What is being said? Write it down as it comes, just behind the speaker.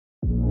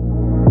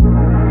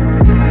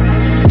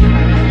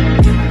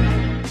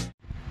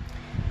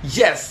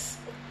Yes,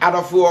 out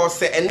of all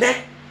say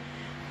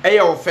and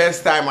your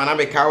first time and I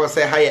make our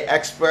say Higher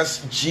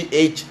Express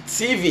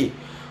GHTV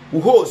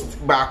who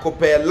host by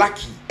Cope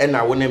Lucky and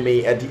I wanna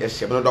me at the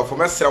Esheman for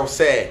myself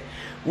say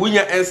when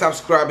you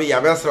unsubscribe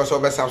ya best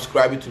also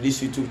subscribe to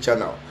this YouTube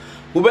channel.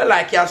 We be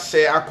like ya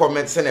share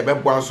comment send a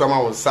beb one so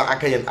on sa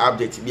akayen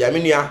update bi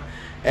amenia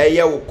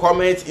will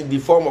comment in the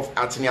form of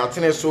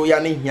atene so ya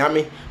ne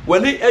hiame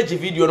when the edge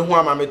video no ho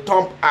ama me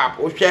thumb up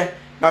o hwe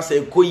na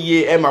say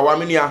koyie e ma wa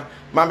menia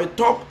ma me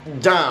thumb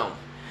down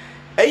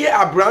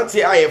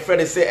abranti aye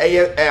friend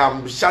say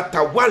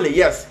Shatta Wale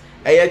yes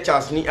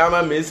Charles ni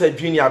ama Mensa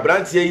Junior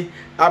abranti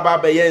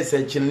aba be ye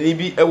nsenchini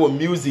bi e wo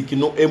music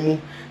no emu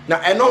na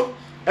eno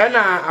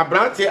na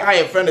abranti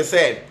aye friend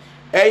say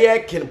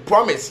King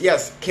Promise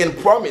yes King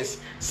Promise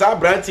sa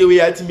abranti we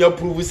atimi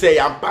approve say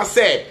yampa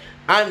say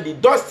and the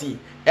Dusty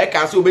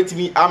can so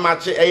betimi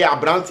amache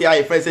abranti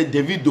aye friend say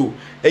Davido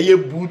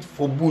boot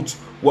for boot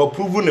we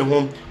approve ne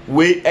home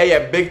we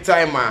big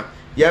timer.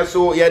 Yes,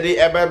 so yeah, the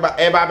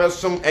ever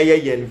some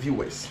yen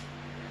viewers.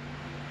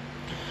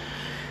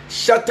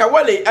 Shatta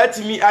Wale at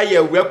me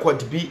a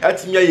record be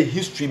at me a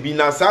history be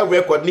na sa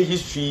record ni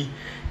history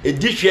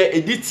edit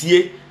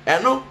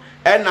and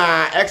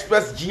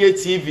Express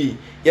GATV.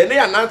 Ye ne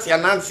announce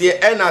and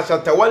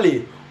Shatta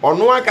Wale or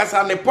no one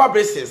kasa ne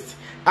publicist.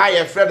 I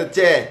afraid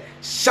te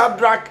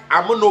Shadrach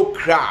Amano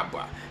Crab.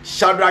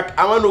 Shadrach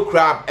Amano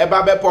Crab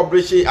eba be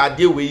publish a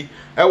day we e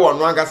won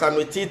no kasa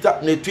no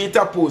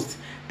Twitter post.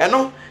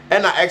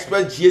 And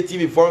Express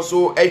GATV for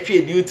so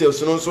actually details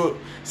so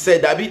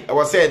said Dabi I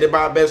was said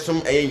about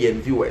some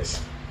yen viewers.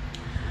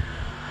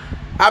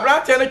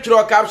 Abra tell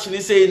the caption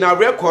is saying now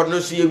record no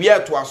see we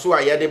are to us so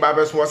I had the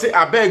barbers was say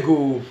I beg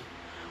you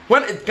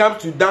when it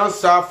comes to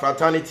dancehall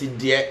fraternity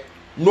there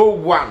no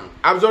one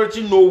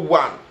absolutely no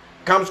one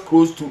comes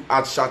close to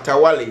at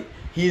Shatta Wale.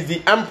 He is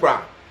the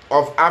emperor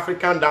of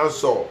African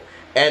dancehall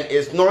and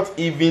it's not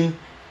even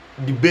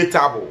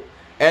debatable.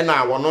 And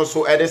I want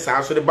also edit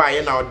sound so the buy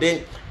now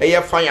then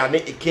fire ne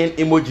can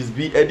emojis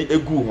be edit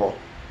egu ho.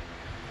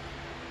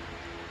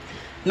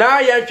 Now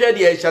ya share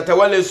the Shatta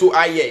Wale so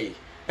aye.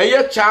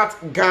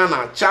 Chat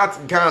Ghana.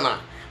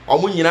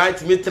 Omu nyina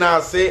timi tena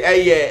say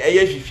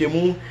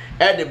hwehwemu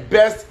the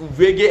best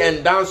reggae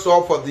and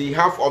dancehall for the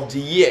half of the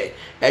year.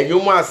 And you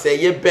must say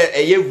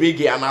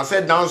reggae and I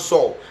said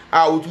dancehall.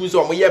 Which means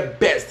omu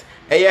best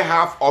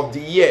half of the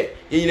year.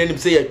 You need to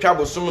say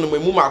trouble some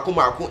mu mako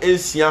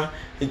ensia.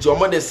 Into your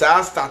mother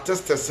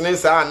statistics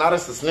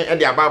analysis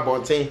and the about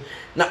bonting.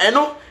 Now,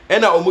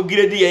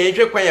 omugiredi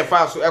a quay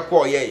fast so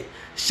echo ye.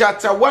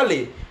 Shatta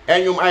Wale,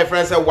 and you my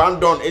friends are one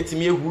done, it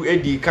me who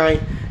edi kind,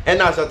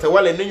 and as Shatta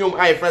Wale, name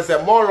my friends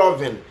are more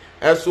loving,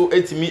 and so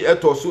it me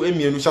at also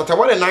immune. Shatta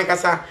Wale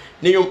Nankasa,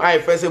 name my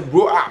friends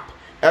grow up,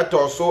 at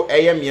also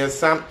a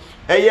son,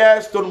 a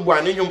year stone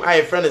one, name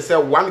my friends say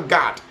one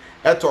God,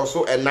 at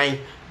also a 9.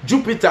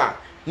 Jupiter,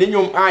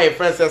 name my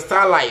friends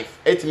star life,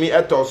 it me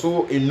at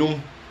also in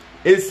noon.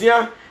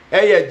 Esia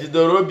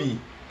Jidorobi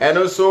and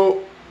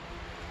also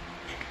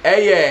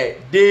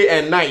day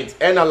and night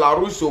and a La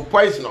Russo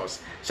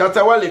poisonous.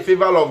 Shatta Wale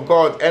favor of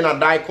God and a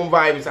daikon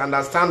vibes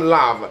understand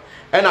love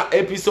and a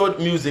episode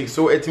music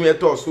so it me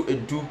also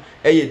do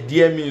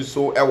dear me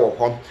so ewo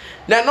home.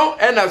 Now no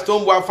and a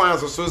Stoneboy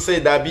fans also say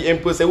that be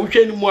impose which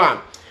anyone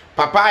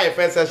Papa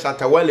first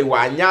Shatta Wale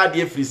wa nya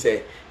de free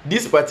say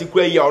this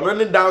particular year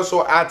only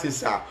dancehall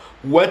artists are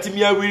what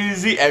me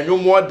easy and no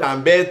more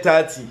than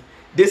 30.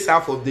 This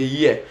half of the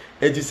year,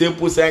 it is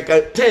simple saying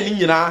 10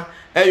 nyina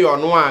eyo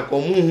no an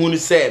omuhu ni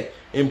say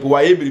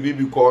empowaye biribi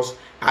because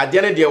ade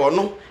ne de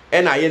wono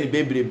e na ye ne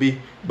bebrebe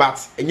but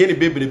enye ne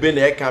bebrebe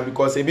na e kan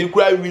because e bi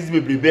kura wizi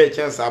bebrebe e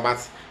chance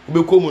but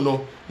obekomu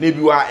no na bi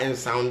wa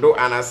ensoundo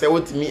and ase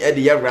wotimi e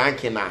de ye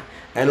ranking na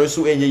eno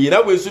so enye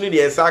yina we so ne de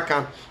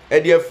esaka e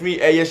de free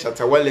e ye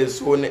Shatta Wale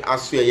so ne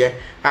aso ye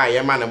a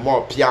ye ma ne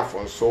more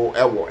piafon so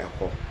e wo e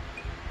ho.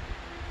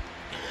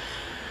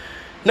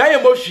 Na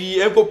yemoshi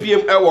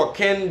ekopiem ewo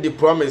Ken the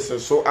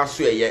Promise so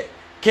aso ye.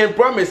 Ken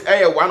Promise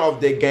one of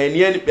the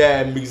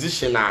Ghanaian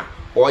musician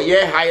or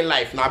ye high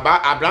life na ba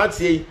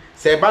abrantie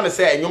se ba ne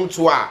se enyom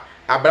to a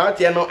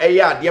abrantie no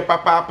ade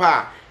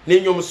papa na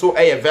enyom so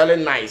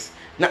very nice.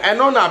 Na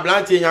eno na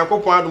abrantie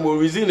Yakopon adom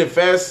release the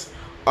first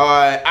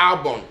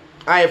album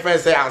I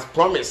first say as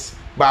promise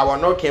but we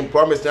no Ken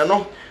Promise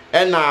no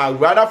and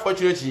rather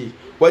fortunately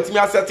what me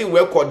asserting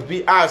record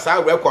be as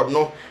our record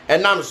no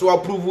and now so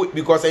approve it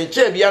because in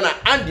Chebiana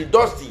and the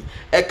Dusty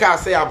e can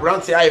say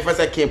abrantie I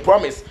first Ken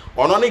Promise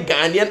on only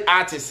Ghanaian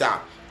artists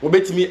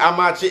obetimi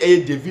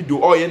amache Davido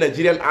or a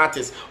Nigerian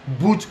artist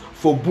boot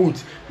for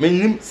boot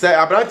menim say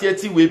abrantie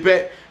ti we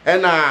pe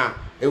na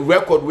a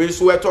record we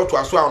so to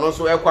aso an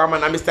so ekwama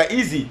na Mr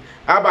Easy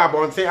aba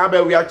bonten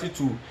aba react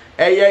to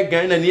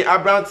Ghana ni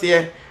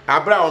abrantie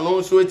abra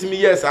ono so etimi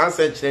yes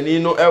answer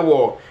kyereni no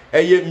ewo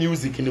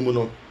music ni mu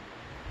no.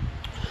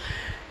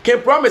 Ken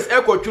Promise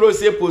Echo Churo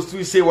say post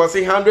to say was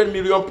 100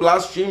 million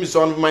plus streams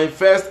on my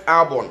first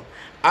album.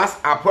 As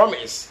I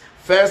promise,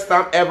 first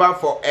time ever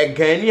for a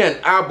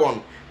Ghanaian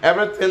album.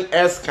 Everything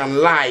else can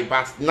lie,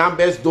 but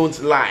numbers don't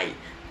lie.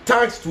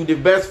 thanks to the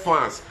best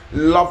fans.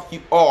 Love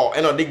you all.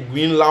 And the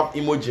green love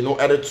emoji no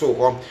edit to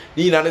home.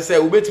 The na say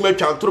we bet me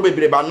twan tro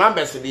bebre ba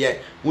numbers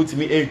there. Mut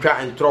me entwa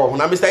and throw.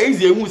 Na Mr.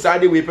 Easy who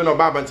side we pen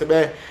oba ban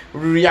be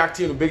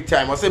reacting big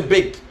time. I say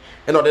big.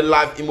 And the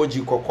live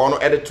emoji kokko no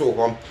edit to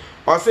home.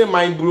 I say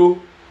my bro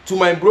to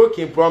my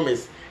broken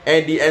promise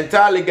and the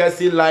entire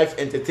Legacy Life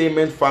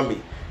Entertainment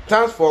family.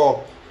 Thanks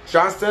for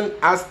trusting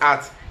us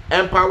at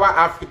Empower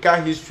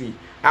Africa History,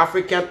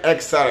 African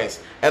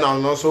Excellence, and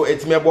also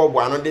it's me about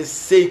one. They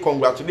say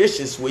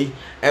congratulations we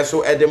and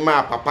so at the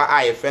ma papa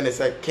IFN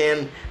say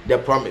Ken the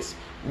promise.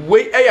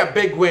 We a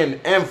big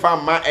win and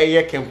fam ma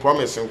can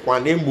promise and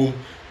kwane move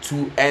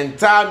to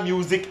entire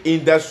music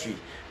industry.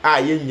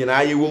 Aye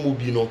nyina ye wo mu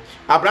bi no.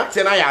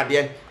 Abrante na ya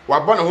de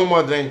wa born home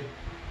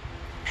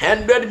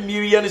 100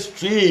 million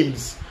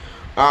streams.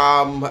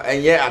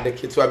 And yeah, at the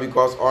Kitwa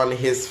because on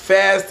his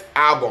first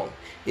album,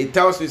 it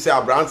tells you say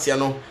Abrante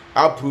no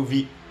approve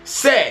it.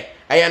 Say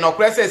I no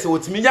question say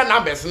what me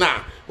numbers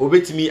now.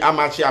 Obetimi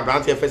amachi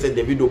Abrante first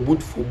Davido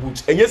boot for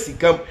boot. And yes, he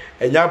come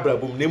and ya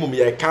brabum name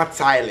me a cat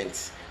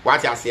talent.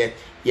 What I say,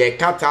 ye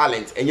cat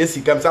talent. And yes,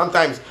 he come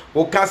sometimes.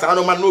 O cast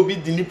no man no be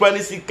the nipa ni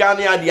sika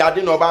ni ade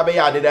ade no ba be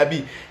ya ade da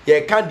bi.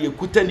 Ye can de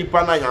kuta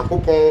nipa na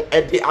Yankopon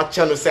e de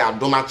ache no say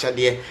adoma che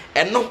de.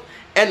 And no,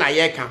 and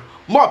I can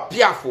more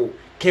piafo.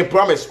 Can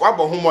promise what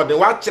about home than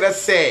what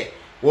say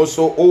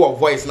also our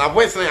voice na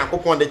voice na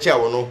Yankopon the chair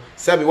no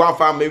say be one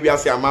farm maybe I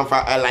say a man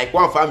for like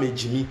one farm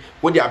Jimmy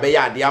what the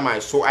abeya dey am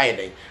so I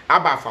den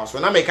aba fa so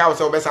na make us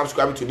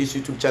subscribe to this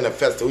YouTube channel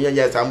first we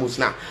yes amus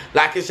na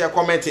like share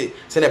comment say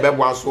na be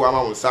bo so am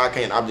on sa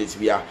kan update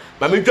bia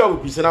ma me dwa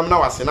we pise na me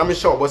na wase na me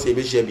share boss e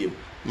be share bi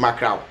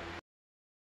macrow